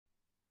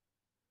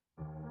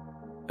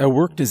I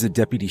worked as a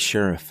deputy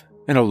sheriff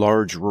in a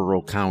large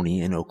rural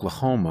county in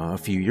Oklahoma a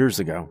few years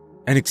ago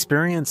and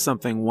experienced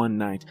something one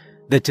night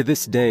that to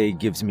this day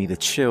gives me the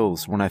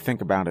chills when I think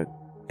about it,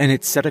 and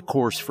it set a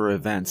course for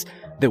events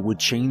that would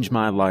change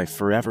my life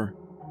forever.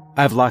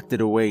 I've locked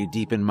it away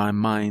deep in my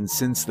mind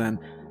since then,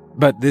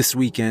 but this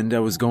weekend I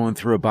was going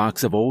through a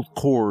box of old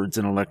cords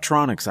and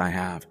electronics I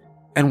have,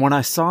 and when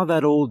I saw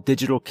that old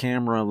digital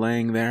camera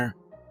laying there,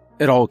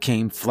 it all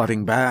came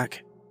flooding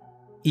back.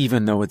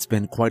 Even though it's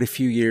been quite a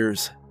few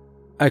years,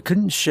 I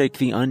couldn't shake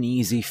the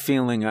uneasy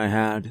feeling I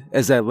had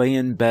as I lay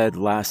in bed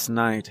last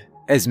night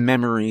as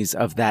memories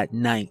of that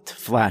night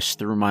flashed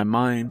through my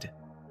mind.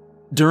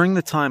 During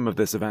the time of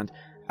this event,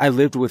 I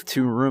lived with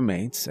two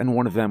roommates, and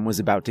one of them was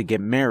about to get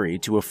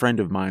married to a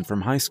friend of mine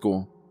from high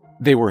school.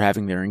 They were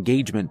having their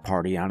engagement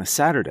party on a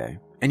Saturday,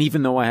 and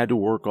even though I had to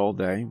work all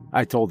day,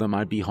 I told them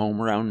I'd be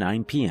home around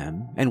 9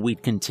 p.m. and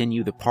we'd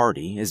continue the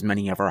party as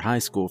many of our high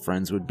school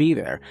friends would be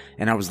there,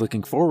 and I was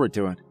looking forward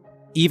to it.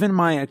 Even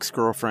my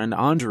ex-girlfriend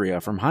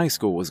Andrea from high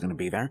school was going to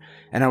be there,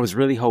 and I was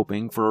really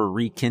hoping for a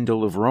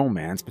rekindle of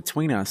romance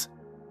between us.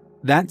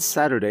 That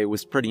Saturday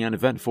was pretty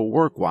uneventful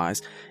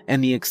work-wise,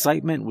 and the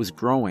excitement was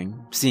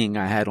growing, seeing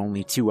I had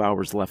only 2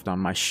 hours left on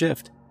my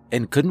shift,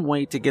 and couldn't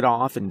wait to get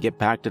off and get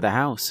back to the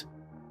house.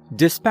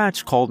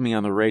 Dispatch called me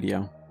on the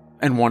radio,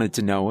 and wanted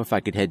to know if I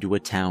could head to a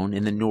town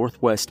in the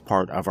northwest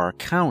part of our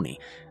county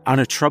on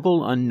a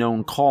trouble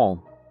unknown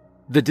call.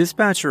 The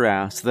dispatcher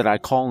asked that I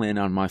call in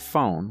on my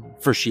phone,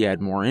 for she had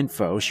more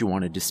info she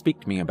wanted to speak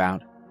to me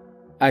about.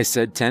 I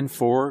said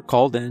 10-4,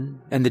 called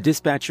in, and the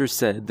dispatcher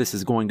said this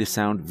is going to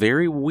sound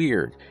very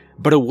weird,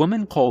 but a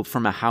woman called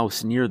from a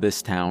house near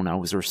this town I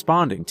was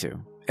responding to,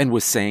 and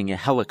was saying a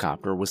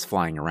helicopter was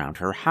flying around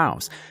her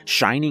house,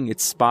 shining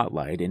its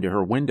spotlight into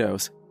her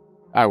windows.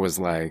 I was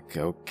like,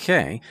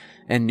 okay,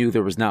 and knew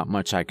there was not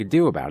much I could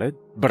do about it,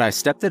 but I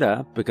stepped it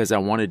up because I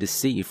wanted to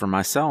see for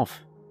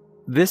myself.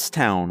 This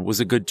town was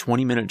a good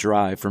 20-minute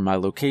drive from my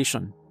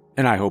location,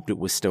 and I hoped it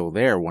was still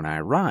there when I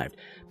arrived,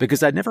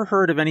 because I'd never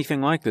heard of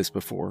anything like this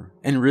before,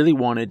 and really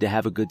wanted to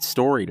have a good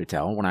story to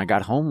tell when I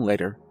got home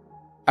later.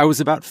 I was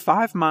about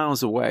 5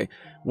 miles away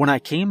when I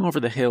came over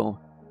the hill,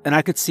 and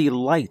I could see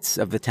lights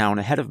of the town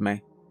ahead of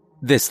me.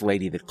 This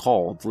lady that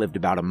called lived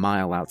about a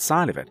mile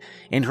outside of it,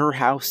 and her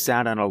house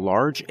sat on a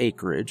large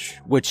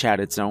acreage which had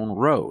its own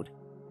road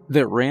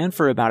that ran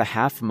for about a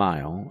half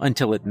mile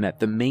until it met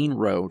the main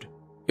road.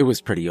 It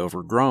was pretty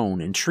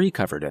overgrown and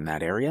tree-covered in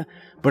that area,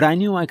 but I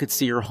knew I could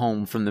see her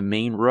home from the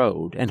main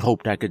road and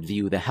hoped I could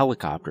view the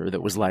helicopter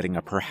that was lighting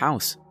up her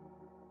house.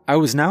 I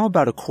was now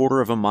about a quarter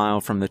of a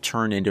mile from the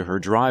turn into her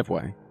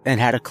driveway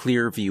and had a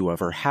clear view of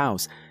her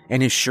house,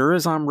 and as sure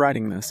as I'm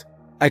writing this,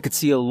 I could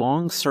see a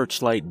long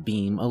searchlight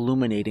beam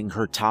illuminating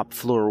her top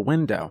floor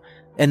window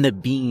and the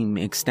beam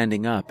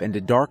extending up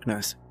into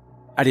darkness.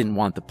 I didn't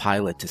want the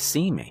pilot to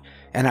see me,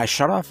 and I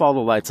shut off all the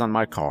lights on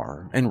my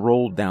car and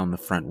rolled down the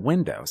front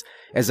windows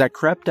as I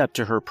crept up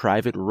to her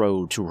private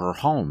road to her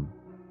home.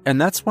 And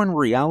that's when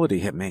reality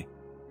hit me.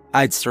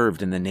 I'd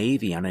served in the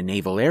Navy on a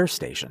naval air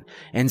station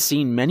and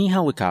seen many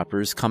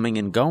helicopters coming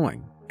and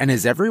going, and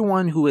as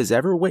everyone who has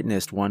ever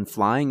witnessed one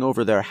flying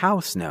over their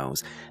house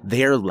knows,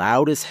 they're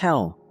loud as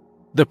hell.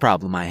 The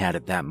problem I had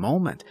at that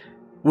moment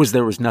was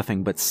there was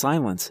nothing but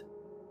silence.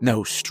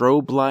 No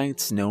strobe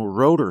lights, no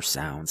rotor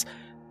sounds,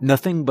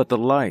 nothing but the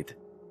light.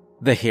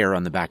 The hair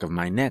on the back of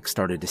my neck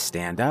started to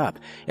stand up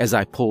as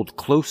I pulled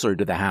closer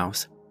to the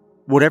house.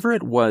 Whatever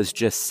it was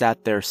just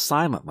sat there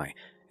silently,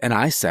 and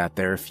I sat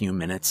there a few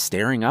minutes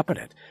staring up at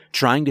it,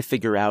 trying to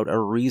figure out a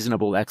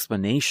reasonable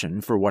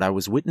explanation for what I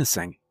was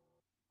witnessing.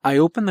 I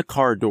opened the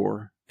car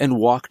door and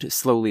walked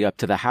slowly up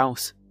to the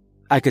house.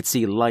 I could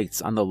see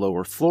lights on the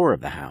lower floor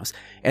of the house,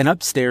 and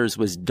upstairs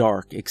was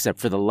dark except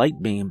for the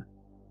light beam.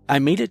 I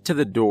made it to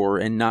the door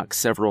and knocked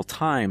several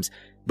times,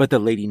 but the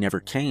lady never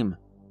came.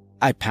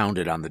 I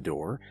pounded on the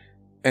door,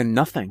 and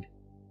nothing.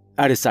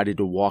 I decided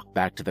to walk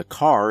back to the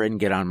car and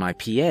get on my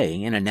PA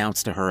and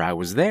announce to her I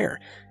was there,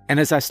 and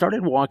as I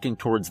started walking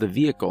towards the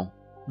vehicle,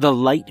 the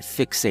light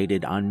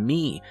fixated on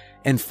me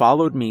and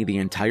followed me the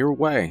entire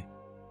way.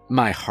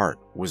 My heart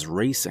was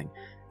racing,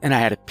 and I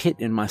had a pit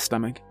in my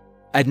stomach.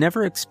 I'd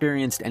never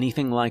experienced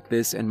anything like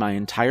this in my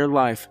entire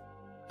life.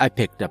 I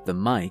picked up the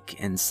mic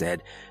and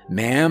said,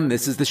 "Ma'am,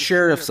 this is the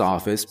sheriff's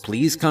office.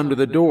 Please come to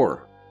the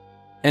door."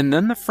 And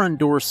then the front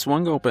door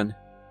swung open,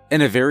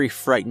 and a very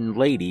frightened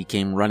lady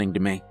came running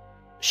to me.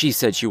 She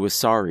said she was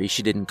sorry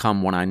she didn't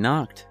come when I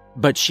knocked,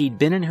 but she'd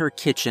been in her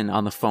kitchen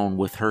on the phone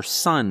with her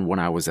son when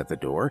I was at the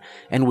door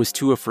and was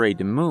too afraid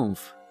to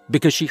move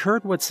because she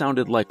heard what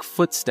sounded like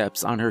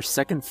footsteps on her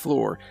second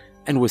floor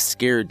and was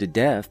scared to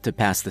death to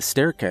pass the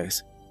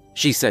staircase.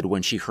 She said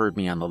when she heard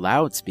me on the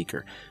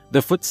loudspeaker,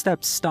 the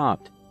footsteps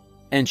stopped,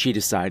 and she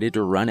decided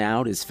to run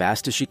out as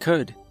fast as she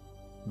could.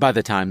 By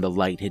the time the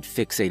light had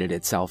fixated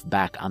itself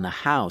back on the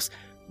house,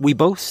 we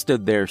both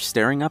stood there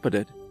staring up at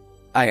it.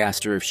 I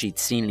asked her if she'd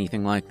seen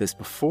anything like this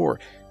before,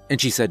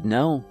 and she said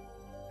no.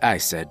 I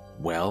said,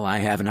 "Well, I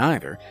haven't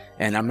either,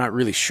 and I'm not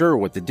really sure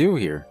what to do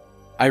here."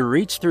 I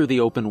reached through the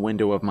open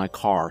window of my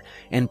car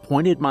and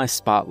pointed my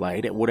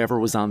spotlight at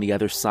whatever was on the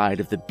other side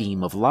of the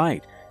beam of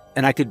light,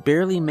 and I could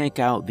barely make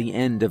out the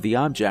end of the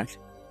object.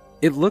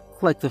 It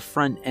looked like the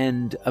front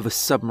end of a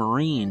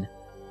submarine,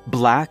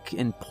 black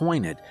and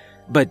pointed,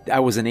 but I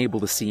wasn't able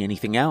to see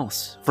anything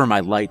else, for my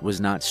light was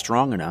not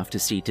strong enough to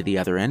see to the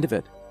other end of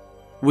it.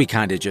 We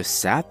kinda just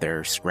sat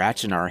there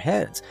scratching our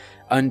heads,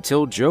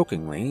 until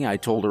jokingly I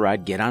told her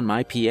I'd get on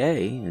my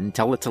PA and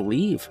tell it to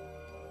leave.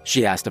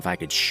 She asked if I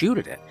could shoot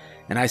at it,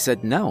 and I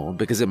said no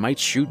because it might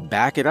shoot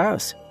back at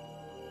us.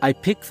 I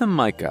picked the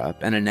mic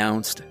up and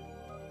announced,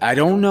 "I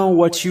don't know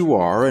what you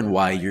are and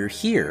why you're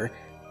here,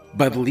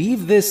 but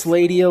leave this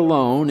lady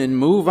alone and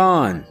move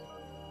on."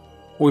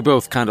 We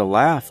both kinda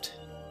laughed,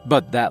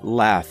 but that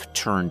laugh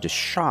turned to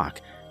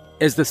shock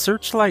as the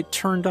searchlight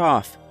turned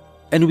off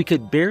and we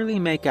could barely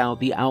make out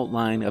the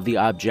outline of the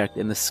object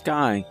in the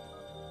sky.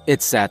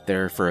 It sat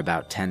there for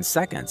about 10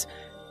 seconds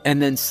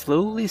and then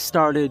slowly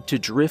started to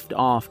drift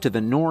off to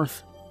the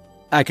north.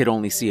 I could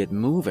only see it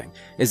moving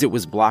as it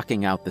was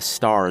blocking out the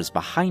stars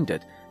behind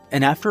it,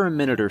 and after a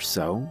minute or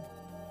so,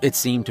 it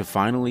seemed to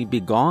finally be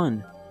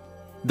gone.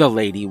 The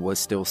lady was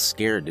still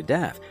scared to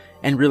death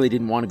and really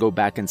didn't want to go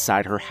back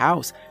inside her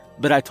house,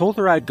 but I told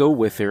her I'd go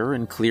with her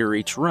and clear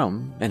each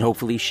room, and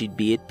hopefully she'd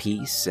be at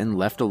peace and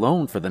left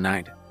alone for the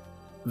night.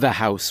 The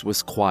house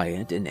was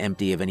quiet and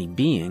empty of any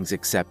beings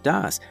except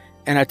us,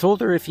 and I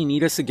told her if you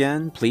need us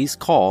again, please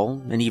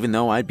call, and even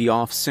though I'd be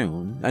off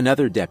soon,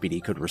 another deputy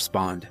could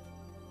respond.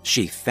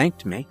 She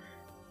thanked me,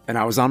 and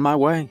I was on my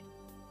way.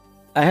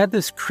 I had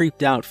this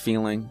creeped out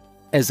feeling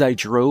as I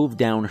drove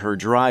down her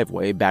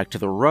driveway back to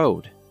the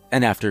road,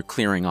 and after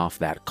clearing off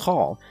that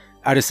call,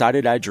 I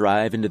decided I'd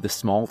drive into the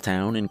small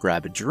town and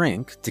grab a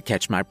drink to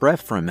catch my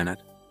breath for a minute.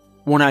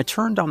 When I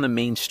turned on the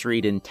main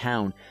street in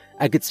town,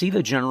 I could see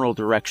the general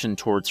direction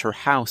towards her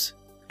house,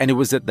 and it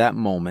was at that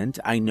moment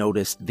I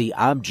noticed the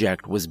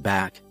object was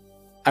back.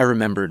 I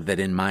remembered that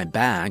in my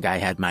bag I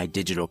had my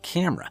digital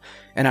camera,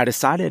 and I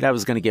decided I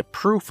was going to get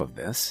proof of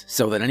this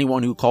so that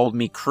anyone who called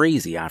me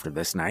crazy after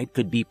this night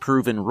could be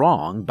proven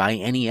wrong by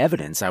any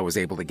evidence I was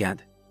able to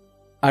get.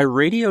 I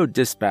radioed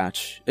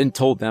dispatch and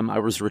told them I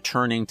was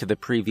returning to the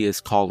previous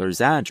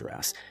caller's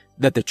address,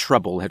 that the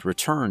trouble had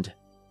returned.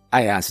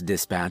 I asked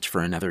dispatch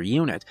for another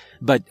unit,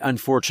 but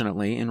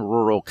unfortunately in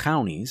rural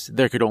counties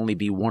there could only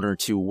be one or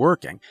two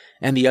working,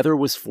 and the other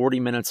was 40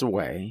 minutes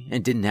away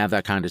and didn't have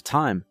that kind of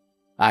time.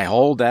 I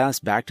hauled ass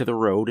back to the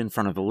road in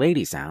front of the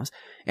lady's house,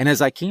 and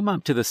as I came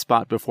up to the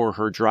spot before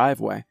her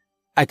driveway,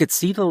 I could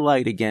see the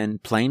light again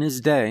plain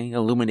as day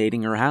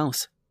illuminating her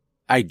house.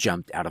 I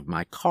jumped out of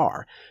my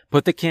car,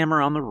 put the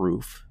camera on the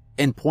roof,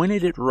 and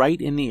pointed it right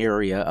in the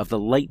area of the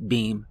light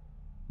beam.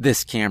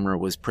 This camera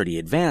was pretty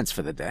advanced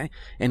for the day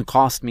and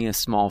cost me a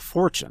small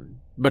fortune,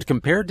 but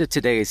compared to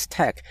today's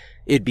tech,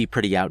 it'd be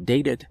pretty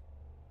outdated.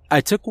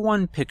 I took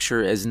one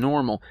picture as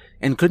normal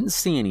and couldn't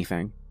see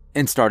anything,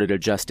 and started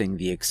adjusting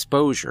the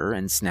exposure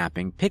and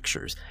snapping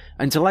pictures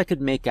until I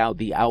could make out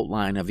the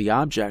outline of the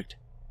object.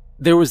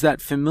 There was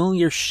that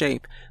familiar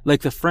shape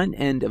like the front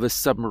end of a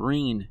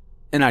submarine,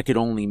 and I could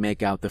only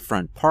make out the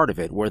front part of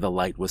it where the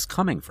light was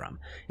coming from,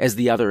 as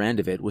the other end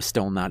of it was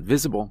still not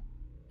visible.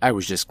 I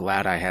was just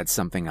glad I had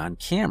something on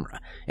camera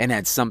and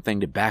had something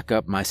to back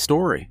up my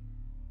story.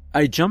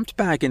 I jumped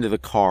back into the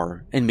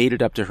car and made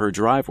it up to her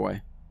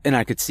driveway, and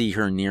I could see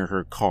her near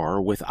her car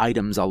with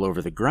items all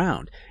over the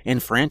ground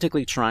and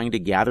frantically trying to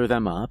gather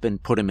them up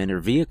and put them in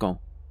her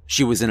vehicle.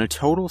 She was in a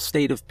total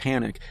state of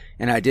panic,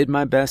 and I did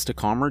my best to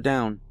calm her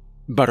down,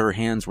 but her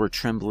hands were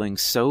trembling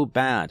so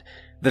bad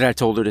that I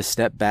told her to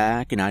step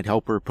back and I'd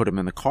help her put them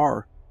in the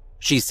car.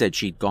 She said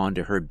she'd gone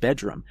to her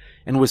bedroom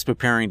and was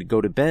preparing to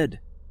go to bed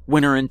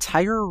when her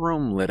entire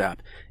room lit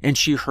up and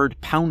she heard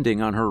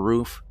pounding on her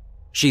roof.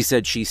 She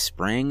said she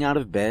sprang out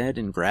of bed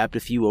and grabbed a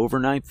few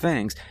overnight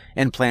things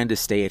and planned to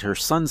stay at her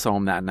son's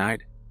home that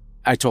night.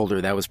 I told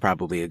her that was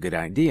probably a good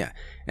idea,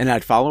 and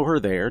I'd follow her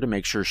there to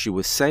make sure she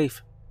was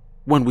safe.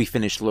 When we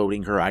finished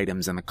loading her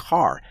items in the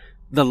car,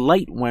 the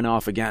light went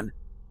off again,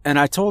 and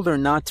I told her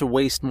not to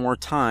waste more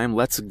time,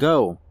 let's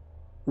go.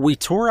 We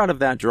tore out of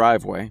that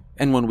driveway,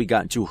 and when we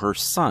got to her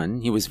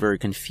son, he was very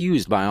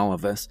confused by all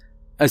of this,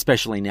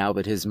 especially now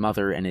that his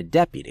mother and a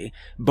deputy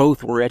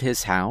both were at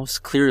his house,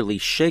 clearly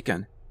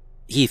shaken.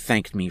 He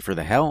thanked me for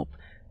the help,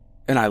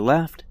 and I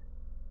left.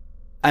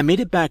 I made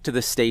it back to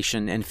the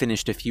station and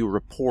finished a few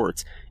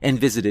reports and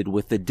visited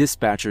with the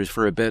dispatchers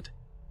for a bit.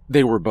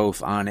 They were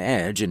both on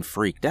edge and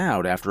freaked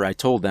out after I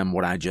told them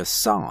what I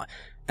just saw,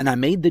 and I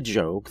made the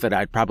joke that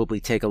I'd probably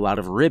take a lot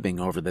of ribbing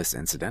over this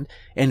incident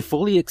and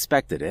fully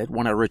expected it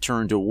when I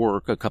returned to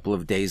work a couple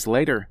of days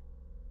later.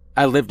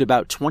 I lived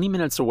about 20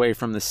 minutes away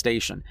from the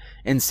station,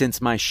 and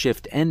since my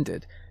shift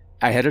ended,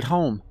 I headed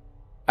home.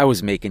 I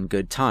was making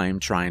good time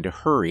trying to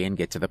hurry and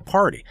get to the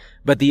party,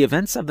 but the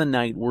events of the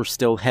night were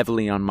still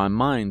heavily on my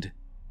mind.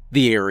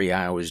 The area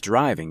I was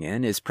driving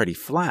in is pretty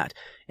flat,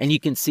 and you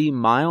can see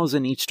miles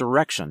in each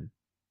direction.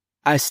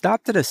 I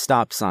stopped at a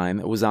stop sign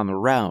that was on the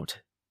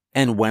route,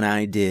 and when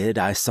I did,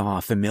 I saw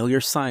a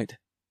familiar sight.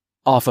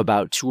 Off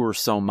about 2 or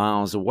so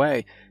miles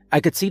away, I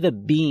could see the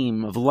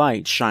beam of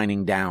light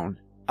shining down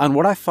on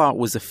what I thought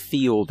was a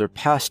field or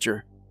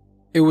pasture.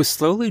 It was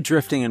slowly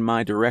drifting in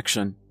my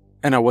direction,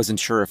 and I wasn't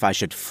sure if I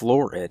should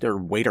floor it or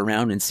wait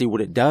around and see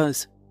what it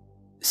does.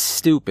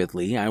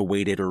 Stupidly, I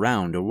waited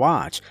around to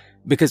watch,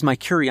 because my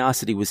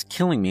curiosity was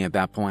killing me at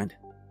that point.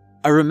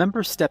 I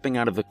remember stepping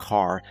out of the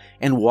car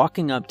and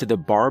walking up to the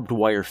barbed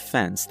wire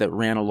fence that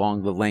ran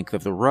along the length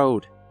of the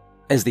road.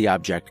 As the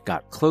object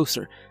got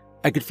closer,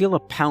 I could feel a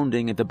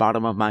pounding at the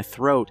bottom of my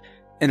throat,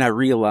 and I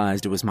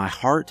realized it was my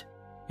heart.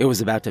 It was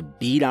about to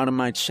beat out of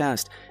my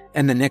chest,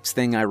 and the next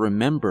thing I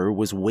remember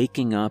was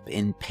waking up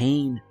in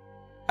pain.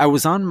 I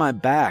was on my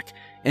back,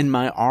 and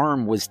my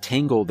arm was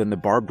tangled in the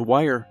barbed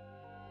wire.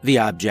 The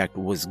object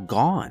was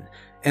gone,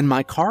 and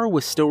my car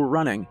was still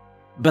running,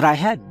 but I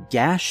had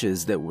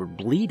gashes that were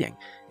bleeding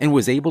and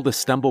was able to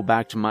stumble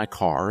back to my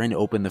car and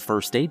open the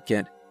first aid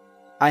kit.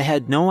 I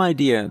had no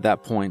idea at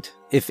that point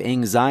if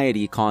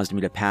anxiety caused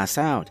me to pass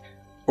out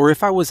or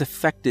if I was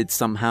affected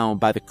somehow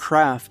by the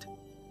craft.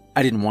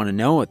 I didn't want to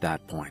know at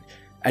that point.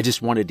 I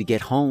just wanted to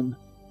get home.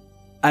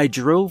 I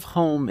drove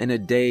home in a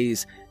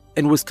daze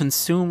and was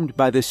consumed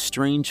by this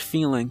strange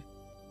feeling.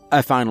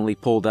 I finally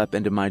pulled up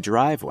into my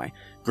driveway,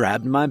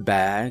 grabbed my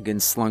bag,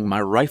 and slung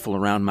my rifle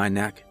around my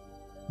neck.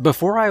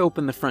 Before I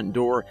opened the front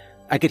door,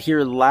 I could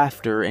hear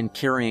laughter and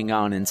carrying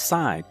on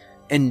inside,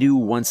 and knew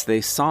once they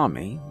saw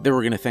me, they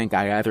were going to think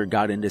I either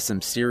got into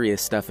some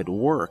serious stuff at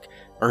work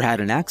or had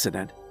an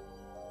accident.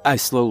 I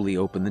slowly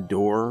opened the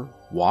door,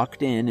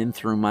 walked in, and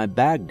threw my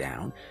bag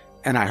down,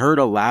 and I heard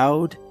a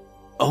loud,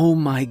 "Oh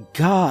my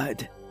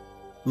God!"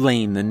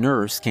 Lane, the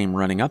nurse, came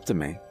running up to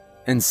me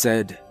and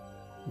said,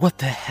 "What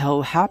the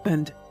hell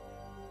happened?"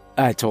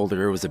 I told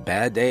her it was a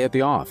bad day at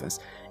the office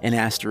and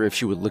asked her if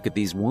she would look at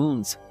these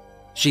wounds.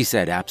 She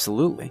said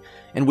absolutely,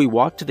 and we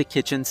walked to the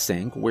kitchen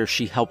sink where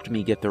she helped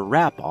me get the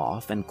wrap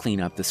off and clean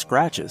up the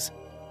scratches.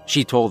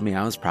 She told me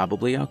I was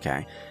probably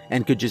okay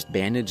and could just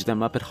bandage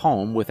them up at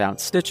home without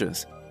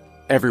stitches.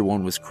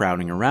 Everyone was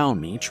crowding around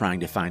me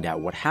trying to find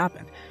out what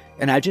happened,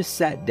 and I just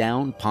sat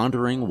down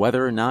pondering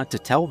whether or not to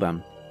tell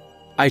them.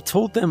 I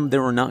told them they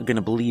were not going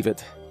to believe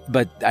it,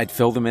 but I'd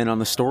fill them in on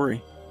the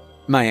story.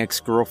 My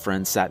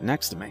ex-girlfriend sat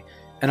next to me,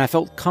 and I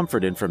felt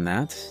comforted from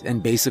that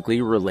and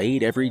basically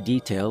relayed every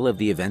detail of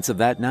the events of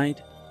that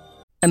night.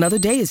 Another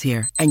day is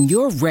here, and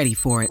you're ready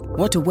for it.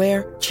 What to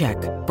wear? Check.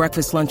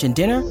 Breakfast, lunch, and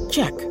dinner?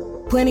 Check.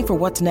 Planning for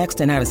what's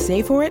next and how to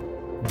save for it?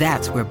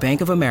 That's where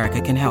Bank of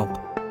America can help.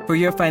 For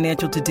your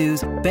financial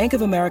to-dos, Bank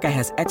of America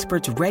has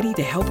experts ready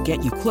to help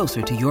get you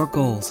closer to your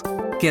goals.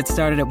 Get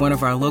started at one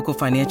of our local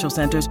financial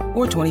centers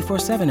or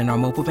 24/7 in our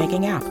mobile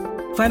banking app.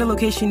 Find a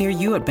location near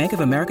you at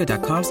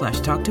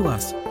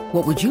bankofamerica.com/talktous.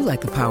 What would you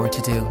like the power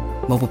to do?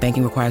 Mobile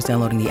banking requires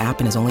downloading the app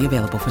and is only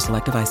available for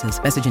select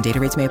devices. Message and data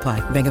rates may apply.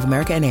 Bank of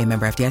America N.A.,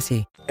 member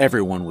FDIC.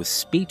 Everyone was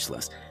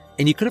speechless,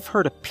 and you could have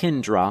heard a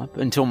pin drop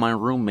until my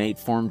roommate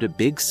formed a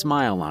big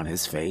smile on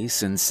his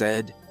face and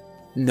said,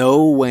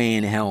 "No way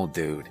in hell,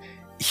 dude.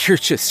 You're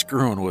just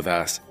screwing with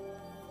us."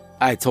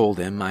 I told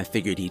him I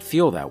figured he'd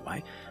feel that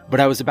way, but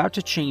I was about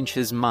to change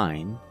his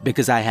mind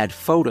because I had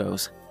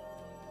photos.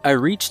 I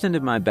reached into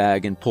my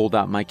bag and pulled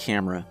out my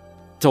camera,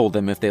 told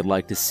them if they'd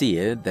like to see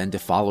it, then to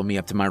follow me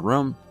up to my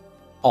room.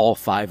 All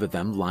 5 of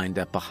them lined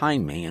up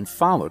behind me and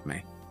followed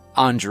me.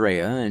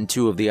 Andrea and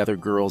 2 of the other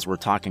girls were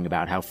talking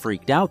about how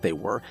freaked out they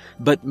were,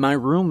 but my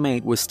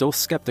roommate was still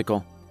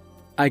skeptical.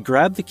 I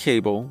grabbed the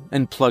cable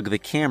and plugged the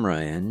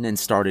camera in and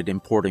started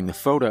importing the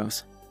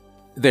photos.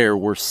 There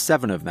were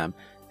 7 of them,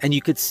 and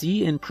you could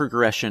see in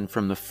progression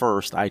from the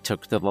first I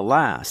took to the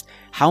last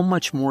how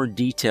much more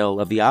detail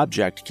of the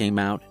object came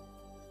out.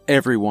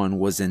 Everyone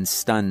was in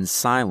stunned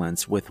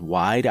silence with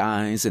wide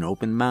eyes and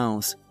open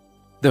mouths.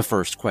 The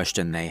first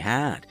question they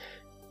had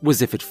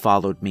was if it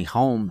followed me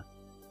home.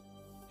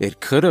 "It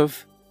could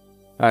have,"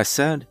 I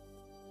said.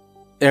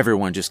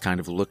 Everyone just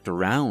kind of looked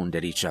around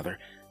at each other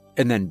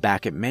and then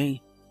back at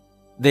me.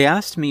 They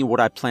asked me what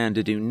I planned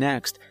to do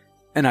next,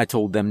 and I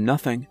told them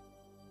nothing.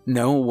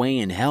 No way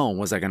in hell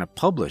was I going to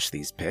publish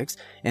these pics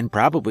and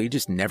probably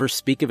just never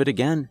speak of it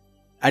again.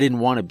 I didn't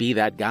want to be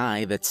that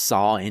guy that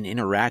saw and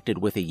interacted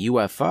with a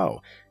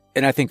UFO,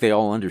 and I think they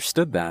all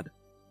understood that.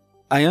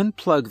 I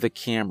unplugged the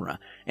camera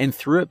and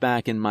threw it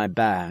back in my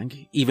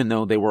bag, even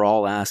though they were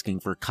all asking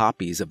for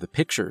copies of the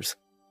pictures.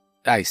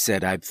 I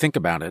said I'd think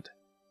about it.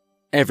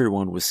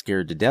 Everyone was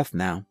scared to death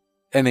now,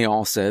 and they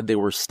all said they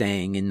were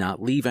staying and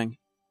not leaving.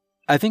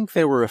 I think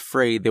they were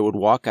afraid they would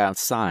walk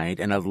outside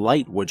and a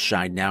light would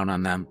shine down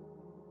on them.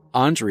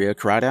 Andrea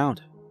cried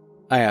out.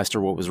 I asked her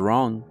what was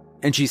wrong,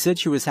 and she said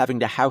she was having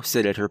to house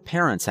sit at her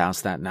parents'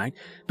 house that night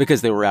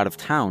because they were out of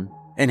town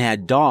and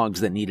had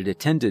dogs that needed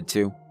attended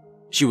to.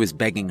 She was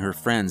begging her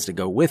friends to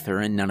go with her,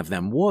 and none of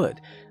them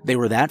would. They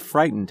were that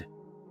frightened.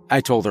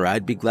 I told her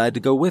I'd be glad to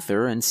go with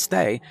her and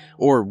stay,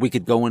 or we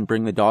could go and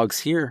bring the dogs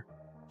here.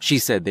 She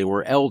said they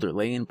were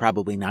elderly and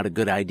probably not a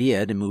good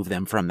idea to move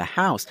them from the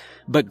house,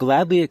 but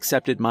gladly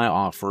accepted my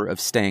offer of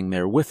staying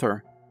there with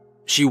her.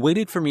 She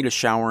waited for me to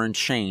shower and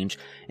change,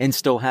 and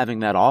still having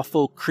that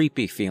awful,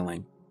 creepy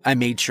feeling, I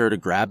made sure to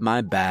grab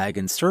my bag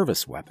and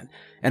service weapon,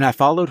 and I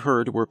followed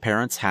her to her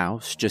parents'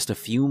 house just a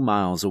few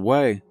miles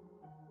away.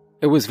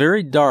 It was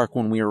very dark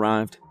when we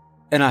arrived,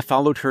 and I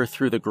followed her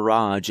through the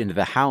garage into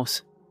the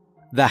house.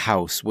 The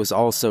house was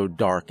also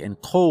dark and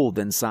cold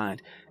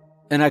inside,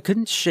 and I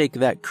couldn't shake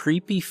that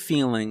creepy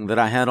feeling that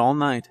I had all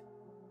night.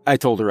 I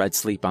told her I'd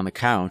sleep on the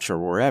couch or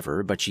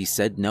wherever, but she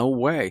said no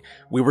way.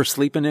 We were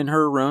sleeping in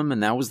her room,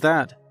 and that was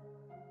that.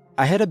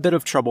 I had a bit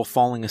of trouble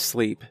falling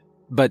asleep,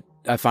 but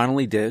I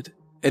finally did,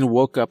 and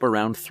woke up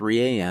around 3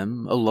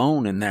 a.m.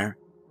 alone in there.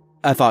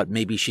 I thought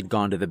maybe she'd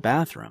gone to the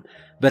bathroom,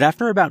 but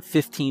after about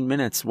 15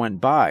 minutes went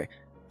by,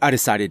 I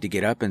decided to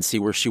get up and see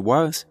where she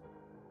was.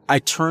 I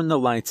turned the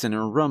lights in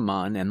her room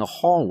on in the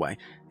hallway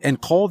and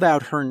called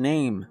out her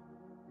name,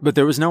 but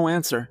there was no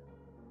answer.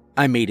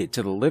 I made it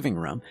to the living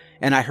room,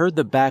 and I heard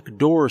the back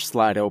door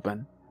slide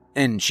open,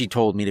 and she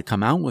told me to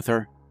come out with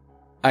her.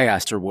 I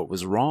asked her what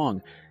was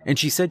wrong, and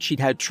she said she'd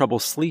had trouble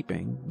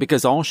sleeping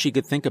because all she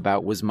could think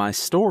about was my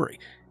story,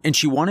 and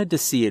she wanted to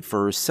see it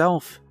for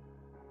herself.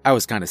 I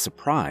was kind of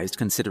surprised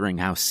considering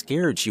how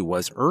scared she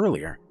was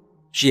earlier.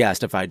 She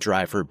asked if I'd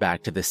drive her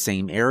back to the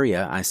same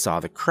area I saw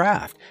the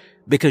craft,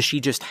 because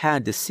she just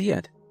had to see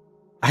it.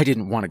 I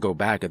didn't want to go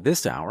back at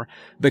this hour,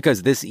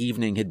 because this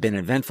evening had been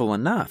eventful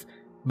enough,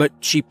 but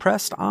she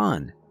pressed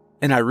on,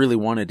 and I really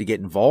wanted to get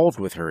involved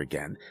with her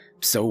again,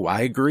 so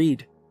I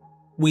agreed.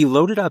 We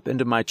loaded up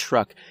into my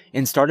truck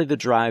and started to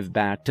drive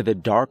back to the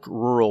dark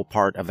rural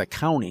part of the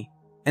county,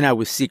 and I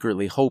was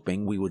secretly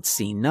hoping we would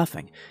see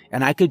nothing,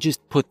 and I could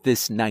just put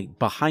this night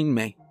behind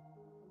me.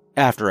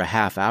 After a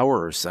half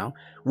hour or so,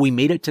 we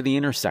made it to the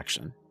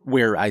intersection,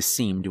 where I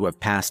seemed to have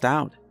passed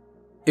out.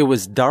 It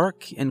was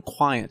dark and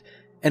quiet,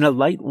 and a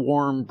light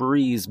warm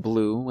breeze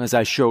blew as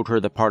I showed her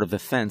the part of the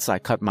fence I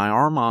cut my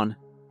arm on.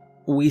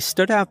 We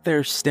stood out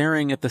there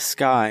staring at the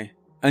sky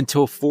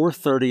until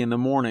 4:30 in the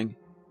morning.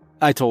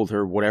 I told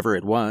her whatever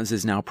it was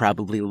is now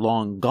probably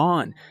long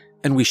gone,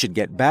 and we should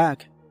get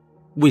back.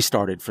 We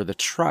started for the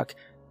truck,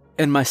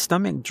 and my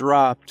stomach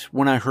dropped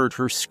when I heard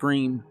her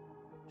scream.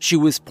 She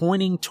was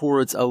pointing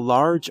towards a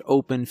large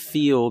open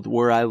field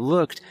where I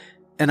looked,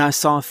 and I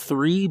saw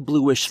 3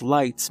 bluish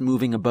lights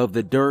moving above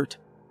the dirt.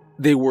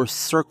 They were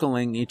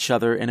circling each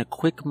other in a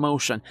quick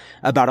motion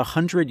about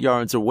 100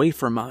 yards away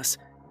from us,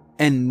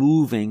 and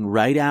moving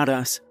right at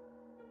us.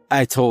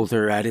 I told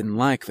her I didn't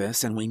like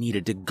this and we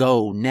needed to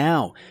go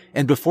now,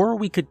 and before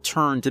we could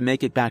turn to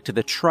make it back to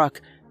the truck,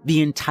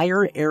 the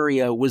entire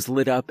area was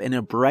lit up in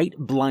a bright,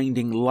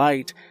 blinding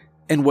light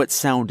and what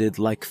sounded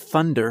like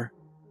thunder.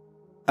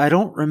 I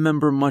don't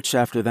remember much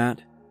after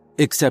that,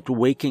 except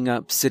waking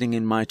up sitting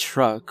in my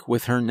truck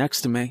with her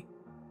next to me.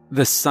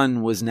 The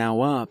sun was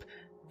now up,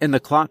 and the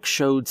clock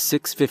showed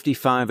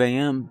 6:55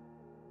 a.m.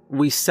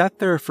 We sat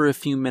there for a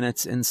few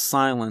minutes in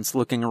silence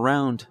looking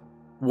around,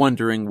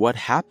 wondering what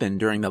happened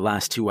during the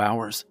last 2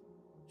 hours.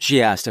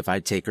 She asked if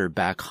I'd take her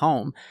back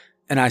home,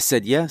 and I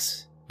said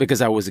yes, because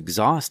I was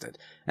exhausted,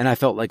 and I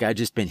felt like I'd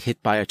just been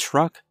hit by a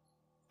truck.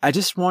 I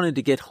just wanted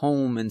to get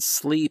home and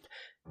sleep.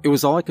 It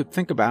was all I could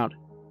think about.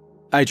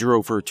 I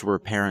drove her to her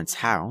parents'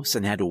 house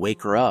and had to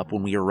wake her up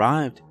when we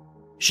arrived.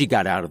 She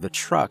got out of the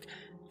truck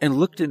and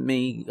looked at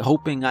me,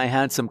 hoping I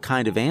had some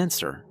kind of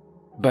answer,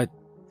 but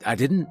I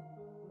didn't.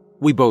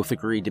 We both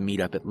agreed to meet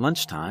up at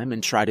lunchtime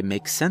and try to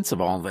make sense of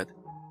all of it.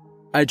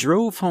 I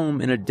drove home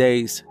in a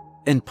daze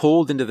and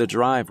pulled into the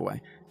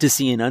driveway to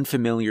see an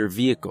unfamiliar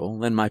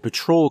vehicle and my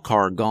patrol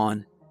car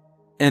gone.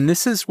 And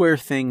this is where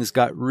things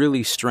got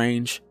really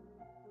strange.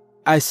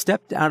 I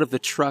stepped out of the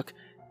truck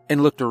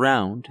and looked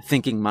around,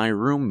 thinking my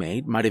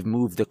roommate might have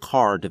moved the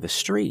car to the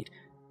street,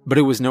 but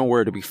it was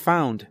nowhere to be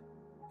found.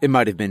 It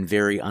might have been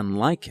very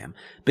unlike him,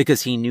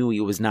 because he knew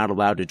he was not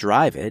allowed to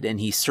drive it, and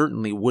he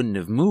certainly wouldn't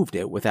have moved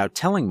it without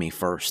telling me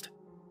first.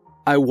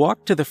 I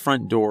walked to the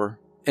front door,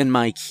 and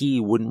my key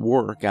wouldn't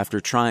work after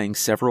trying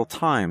several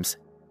times.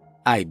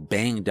 I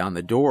banged on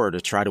the door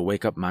to try to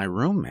wake up my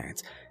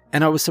roommates,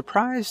 and I was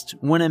surprised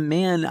when a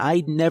man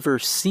I'd never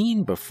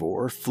seen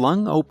before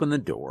flung open the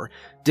door,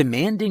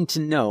 demanding to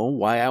know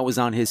why I was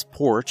on his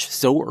porch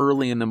so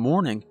early in the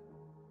morning.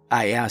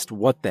 I asked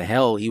what the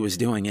hell he was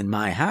doing in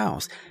my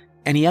house,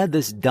 and he had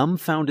this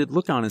dumbfounded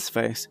look on his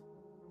face.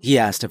 He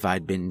asked if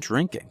I'd been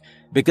drinking,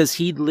 because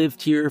he'd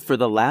lived here for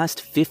the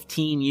last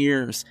 15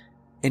 years,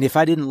 and if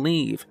I didn't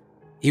leave,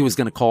 he was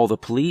going to call the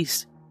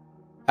police.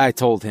 I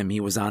told him he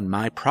was on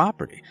my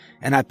property,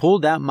 and I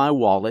pulled out my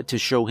wallet to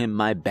show him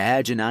my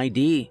badge and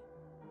ID.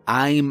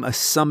 I'm a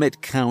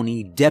Summit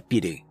County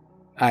deputy,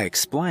 I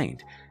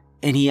explained,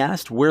 and he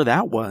asked where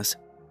that was.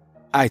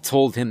 I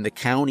told him the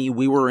county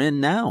we were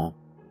in now.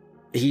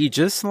 He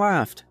just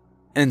laughed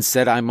and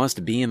said I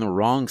must be in the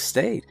wrong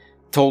state,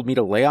 told me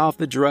to lay off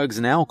the drugs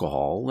and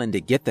alcohol and to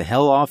get the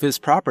hell off his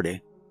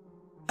property.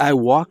 I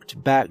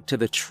walked back to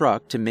the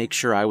truck to make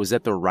sure I was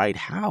at the right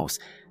house.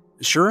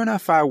 Sure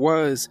enough, I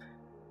was,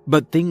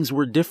 but things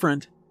were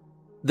different.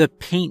 The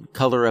paint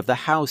color of the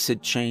house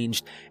had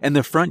changed, and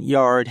the front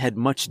yard had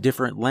much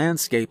different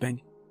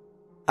landscaping.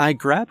 I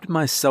grabbed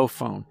my cell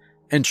phone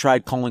and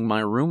tried calling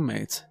my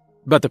roommates,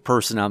 but the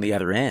person on the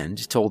other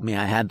end told me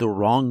I had the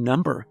wrong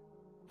number.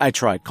 I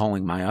tried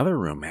calling my other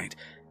roommate,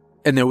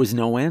 and there was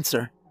no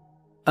answer.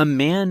 A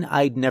man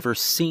I'd never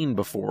seen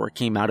before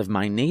came out of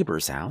my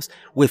neighbor's house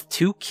with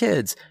 2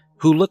 kids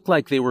who looked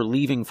like they were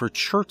leaving for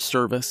church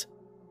service.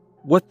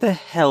 What the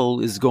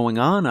hell is going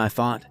on, I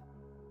thought.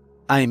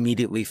 I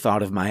immediately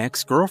thought of my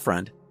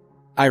ex-girlfriend.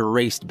 I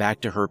raced back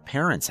to her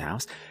parents'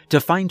 house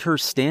to find her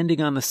standing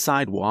on the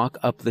sidewalk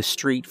up the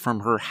street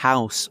from her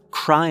house,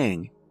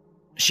 crying.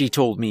 She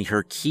told me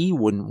her key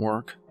wouldn't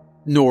work,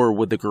 nor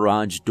would the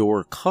garage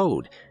door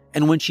code,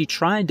 and when she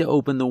tried to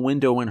open the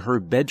window in her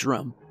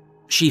bedroom,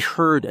 she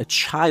heard a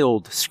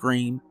child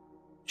scream.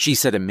 She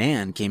said a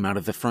man came out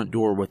of the front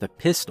door with a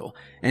pistol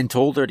and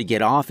told her to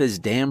get off his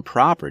damn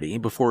property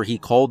before he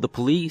called the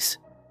police.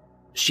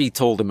 She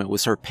told him it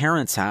was her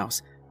parents'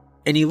 house,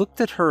 and he looked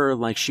at her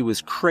like she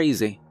was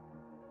crazy.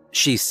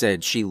 She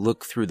said she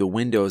looked through the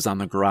windows on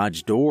the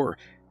garage door,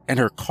 and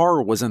her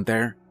car wasn't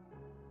there.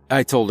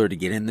 I told her to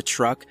get in the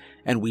truck,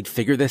 and we'd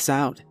figure this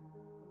out.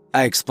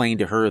 I explained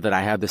to her that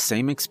I had the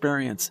same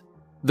experience.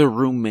 The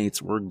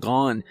roommates were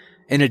gone,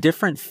 and a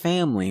different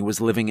family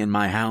was living in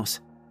my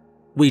house.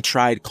 We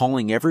tried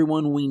calling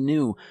everyone we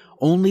knew,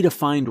 only to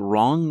find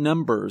wrong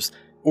numbers,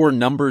 or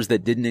numbers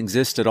that didn't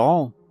exist at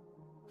all.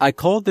 I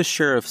called the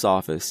sheriff's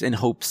office in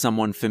hopes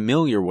someone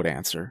familiar would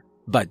answer,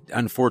 but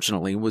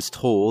unfortunately was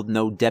told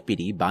no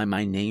deputy by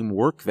my name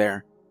worked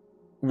there.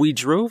 We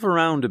drove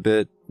around a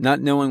bit, not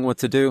knowing what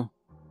to do,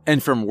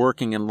 and from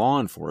working in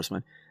law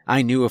enforcement,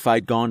 I knew if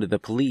I'd gone to the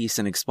police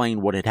and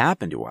explained what had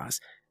happened to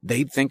us,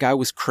 they'd think I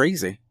was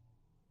crazy.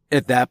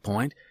 At that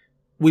point,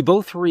 we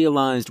both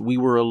realized we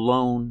were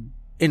alone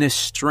in a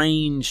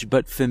strange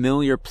but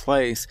familiar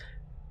place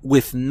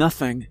with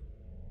nothing,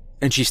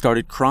 and she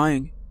started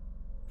crying.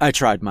 I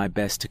tried my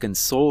best to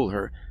console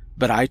her,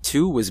 but I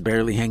too was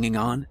barely hanging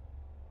on.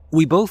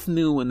 We both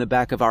knew in the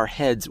back of our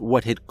heads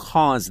what had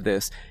caused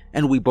this,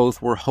 and we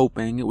both were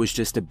hoping it was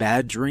just a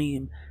bad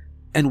dream,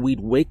 and we'd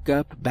wake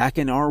up back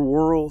in our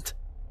world.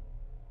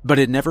 But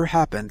it never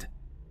happened.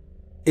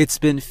 It's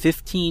been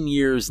 15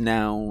 years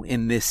now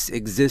in this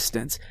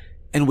existence,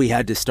 and we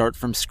had to start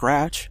from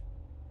scratch.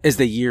 As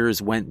the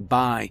years went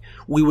by,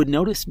 we would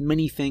notice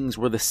many things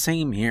were the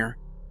same here,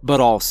 but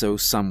also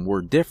some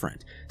were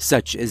different,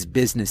 such as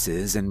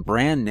businesses and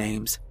brand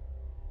names.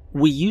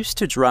 We used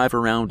to drive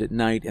around at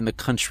night in the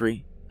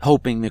country,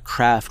 hoping the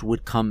craft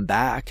would come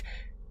back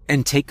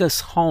and take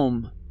us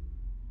home,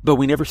 but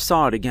we never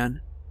saw it again.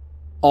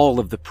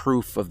 All of the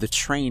proof of the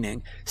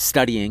training,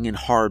 studying, and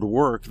hard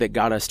work that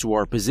got us to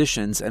our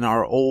positions and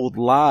our old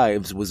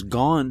lives was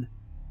gone.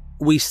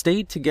 We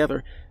stayed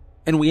together,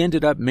 and we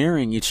ended up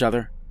marrying each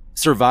other,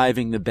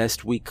 surviving the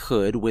best we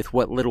could with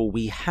what little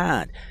we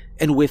had,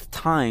 and with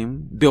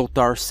time built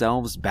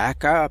ourselves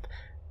back up,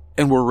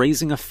 and we're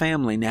raising a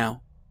family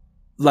now.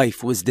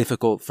 Life was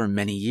difficult for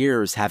many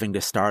years having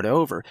to start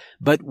over,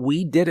 but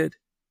we did it.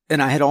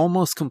 And I had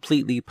almost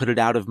completely put it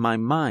out of my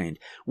mind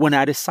when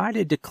I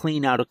decided to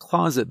clean out a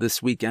closet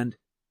this weekend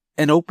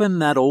and open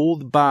that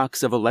old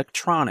box of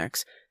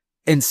electronics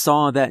and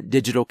saw that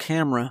digital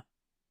camera.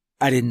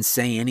 I didn't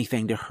say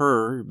anything to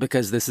her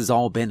because this has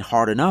all been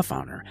hard enough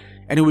on her,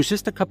 and it was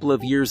just a couple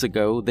of years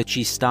ago that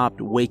she stopped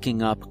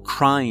waking up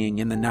crying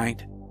in the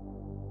night.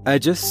 I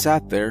just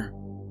sat there,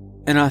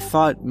 and I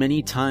thought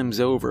many times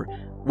over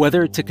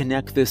whether to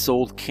connect this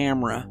old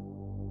camera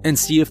and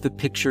see if the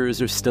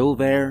pictures are still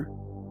there.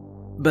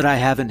 But I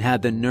haven't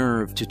had the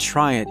nerve to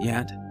try it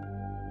yet.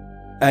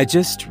 I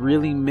just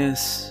really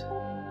miss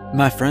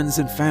my friends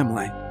and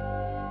family.